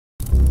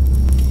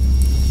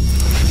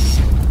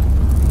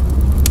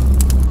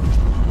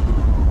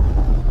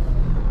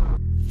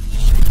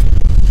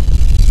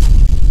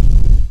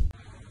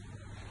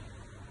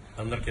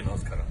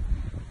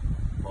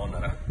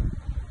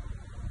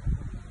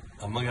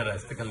అమ్మగారి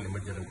అస్థికల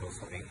నిమజ్జనం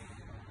కోసమని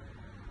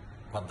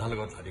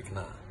 14వ తారీఖున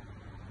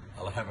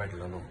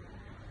అలహాబాద్లోను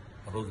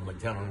ఆ రోజు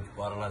మధ్యాహ్నం నుంచి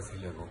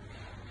వారణాసిలోను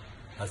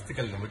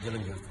అస్థికల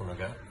నిమజ్జనం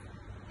చేస్తుండగా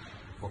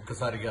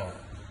ఒక్కసారిగా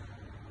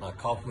నా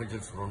కాఫ్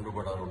మజిల్స్ రెండు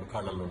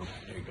కాళ్లలోనూ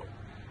పెట్టేయడం,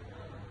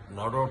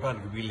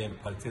 నడవటానికి వీల్లేని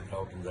పరిస్థితి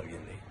రావడం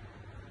జరిగింది.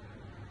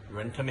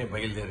 వెంటనే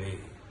బయలుదేరి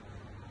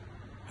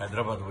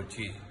హైదరాబాద్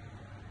వచ్చి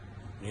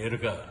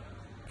నేరుగా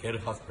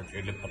కేర్ హాస్పిటల్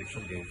వెళ్లి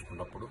పరీక్షలు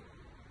చేయించుకున్నప్పుడు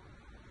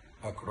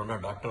అక్కడున్న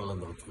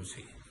డాక్టర్లందరూ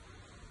చూసి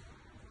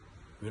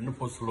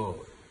వెన్నుపూసలో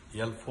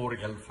L4,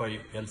 L5,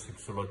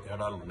 L6లో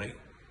తేడాలు ఉన్నాయి,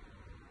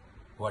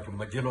 వాటి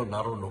మధ్యలో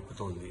నరం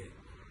నొక్కుతుంది,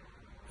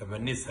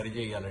 అవన్నీ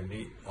సరిచేయాలండి,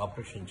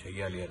 ఆపరేషన్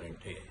చేయాలి అని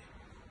అంటే,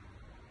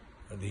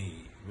 అది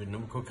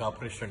వెన్నెముకకి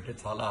ఆపరేషన్ అంటే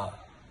చాలా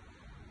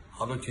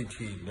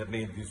ఆలోచించి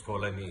నిర్ణయం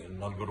తీసుకోవాలని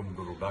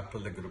 4-3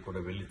 డాక్టర్ల దగ్గర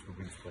కూడా వెళ్లి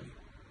చూపించుకొని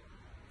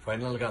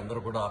ఫైనల్గా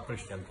అందరూ కూడా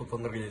ఆపరేషన్ ఎంత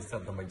తొందరగా చేస్తే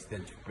అంత మంచిది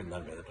అని చెప్పింది.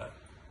 దాని మీదట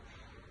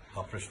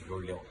ఆపరేషన్కి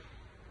వెళ్ళాం.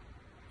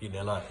 ఈ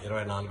నెల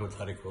 24వ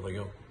తారీఖు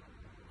ఉదయం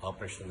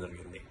ఆపరేషన్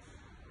జరిగింది.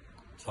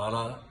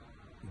 చాలా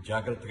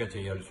జాగ్రత్తగా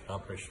చేయాల్సిన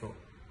ఆపరేషన్,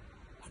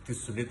 అతి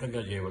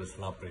సున్నితంగా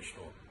చేయవలసిన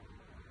ఆపరేషన్.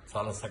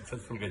 చాలా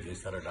సక్సెస్ఫుల్గా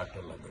చేశారు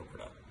డాక్టర్లందరూ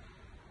కూడా.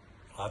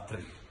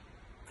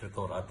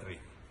 క్రితం రాత్రి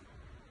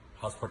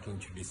హాస్పిటల్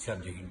నుంచి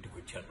డిశ్చార్జ్ అయ్యి ఇంటికి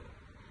వచ్చాను.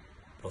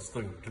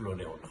 ప్రస్తుతం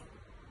ఇంటిలోనే ఉన్నాను.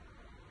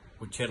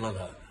 వచ్చే నెల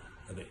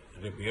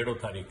రేపు 7వ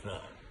తారీఖున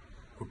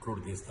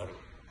కుట్లూరు తీస్తారు.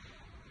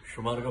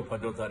 సుమారుగా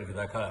 10వ తారీఖు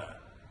దాకా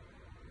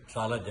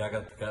చాలా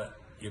జాగ్రత్తగా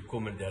ఎక్కువ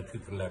మంది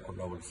అతిథులు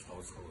లేకుండా ఉండవలసిన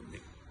అవసరం ఉంది.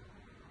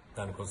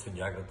 దానికోసం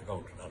జాగ్రత్తగా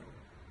ఉంటున్నాను.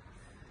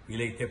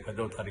 వీలైతే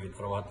 10వ తారీఖు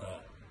తర్వాత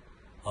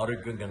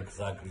ఆరోగ్యం కనుక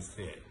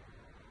సహకరిస్తే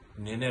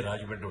నేనే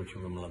రాజమండ్రి వచ్చి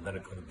మిమ్మల్ని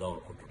అందరినీ కలుద్దాం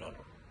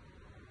అనుకుంటున్నాను.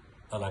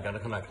 అలా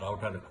కనుక నాకు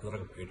రావడానికి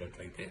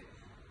కుదరకపోయేటట్లయితే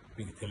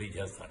మీకు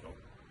తెలియజేస్తాను.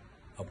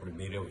 అప్పుడు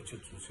మీరే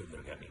వచ్చి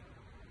చూసేద్దరు. కానీ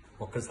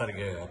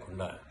ఒక్కసారిగా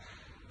కాకుండా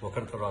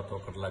ఒకరి తర్వాత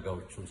ఒకరిలాగా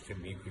వచ్చి చూస్తే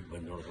మీకు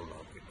ఇబ్బంది ఉండదు,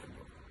 నాకు ఇబ్బంది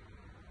ఉండదు.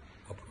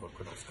 అప్పటి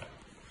వరకు నమస్కారం.